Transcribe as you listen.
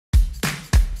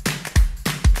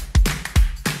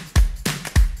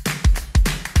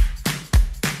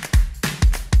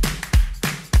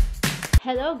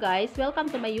Hello guys! Welcome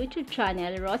to my YouTube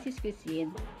channel, Rosie's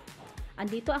Cuisine.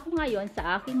 Andito ako ngayon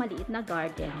sa aking maliit na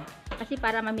garden. Kasi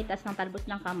para mamitas ng talbos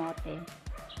ng kamote.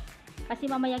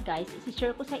 Kasi mamaya guys,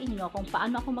 isi-share ko sa inyo kung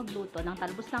paano ako magluto ng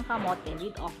talbos ng kamote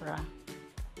with okra.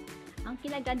 Ang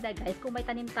kinaganda guys, kung may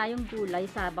tanim tayong gulay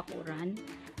sa bakuran,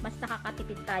 mas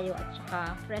nakakatipid tayo at saka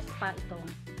fresh pa ito.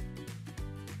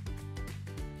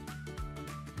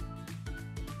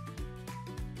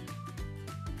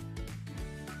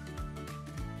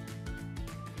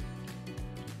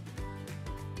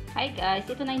 Hi guys,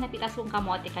 ito na yung napitas kong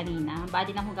kamote kanina.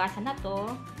 Bali ng hugasan na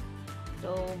to.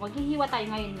 So, maghihiwa tayo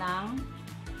ngayon ng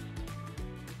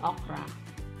okra.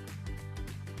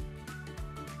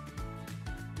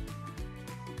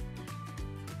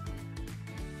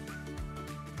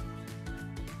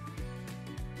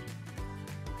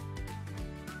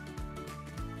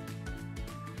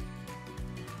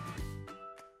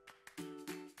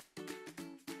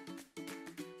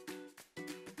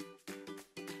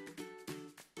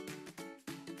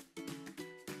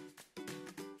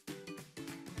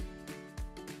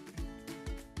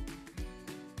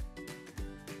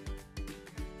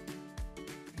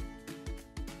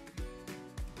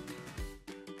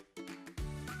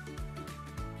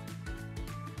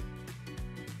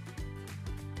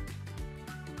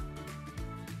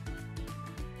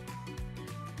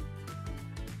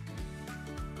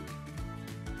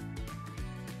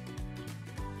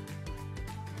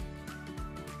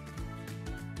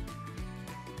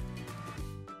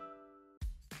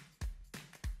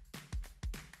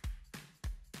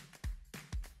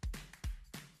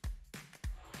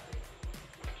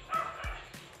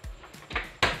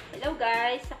 Hello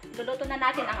guys, luluto na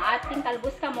natin ang ating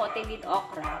talbos kamote with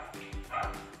okra.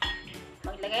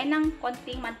 Maglagay ng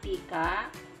konting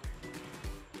mantika.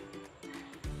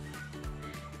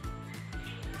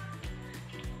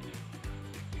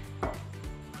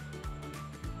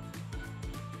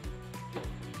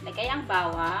 Lagay ang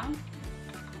bawang.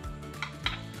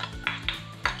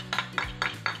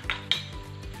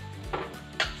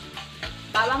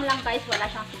 Bawang lang guys, wala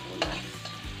siyang sibuyas.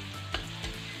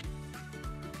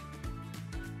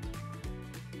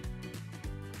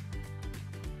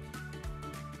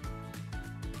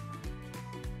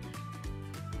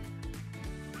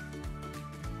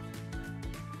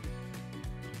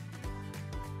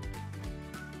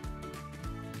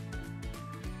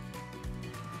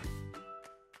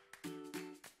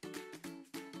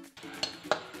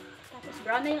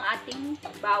 Brown na yung ating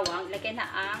bawang, lagyan na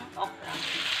ang okra.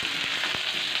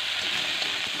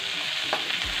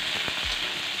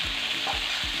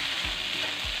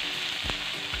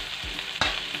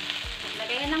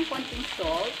 Lagyan ng konting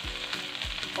salt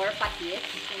or patis.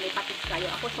 Kung may patis kayo,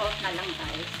 ako salt na lang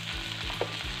guys.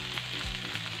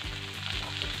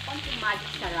 Konting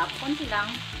magic sarap, konti lang,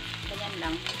 ganyan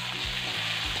lang.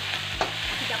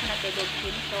 Kasi ako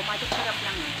nagbe-baking, so magic sarap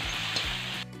lang guys.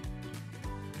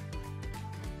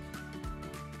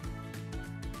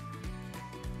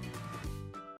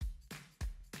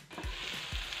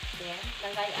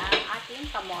 Lagay ang ating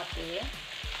kamote.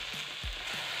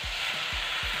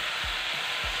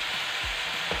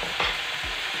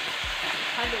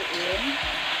 Haluin.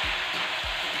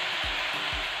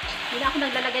 Hindi na ako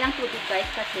naglalagay ng tubig guys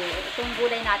kasi itong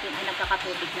gulay natin ay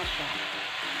nagkakatubig na siya.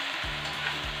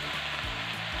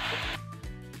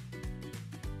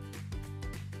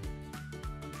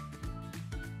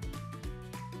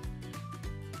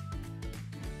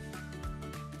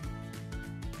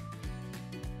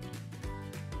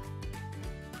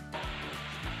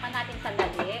 Natin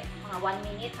sandali, mga 1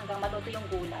 minute hanggang maluto yung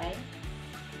gulay.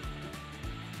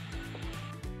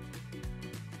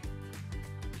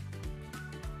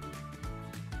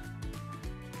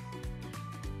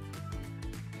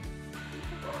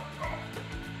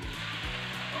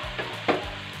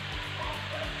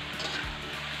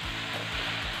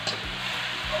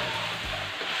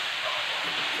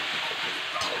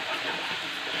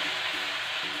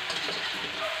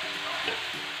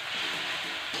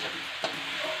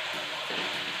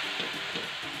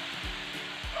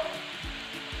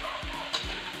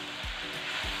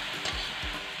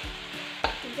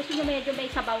 Gusto nyo medyo may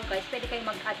sabaw guys, pwede kayo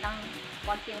mag-add ng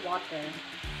konting water.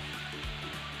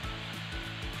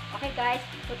 Okay guys,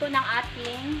 luto ng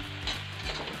ating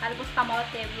talbos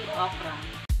kamote with okra.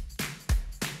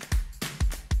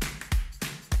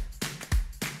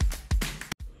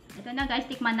 Ito na guys,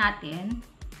 tikman natin.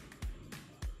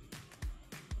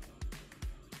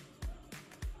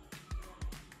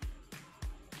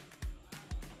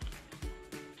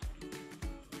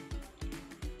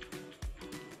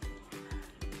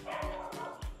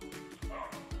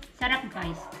 Sarap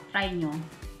guys, try nyo.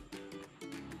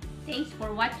 Thanks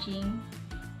for watching.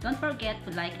 Don't forget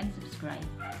to like and subscribe.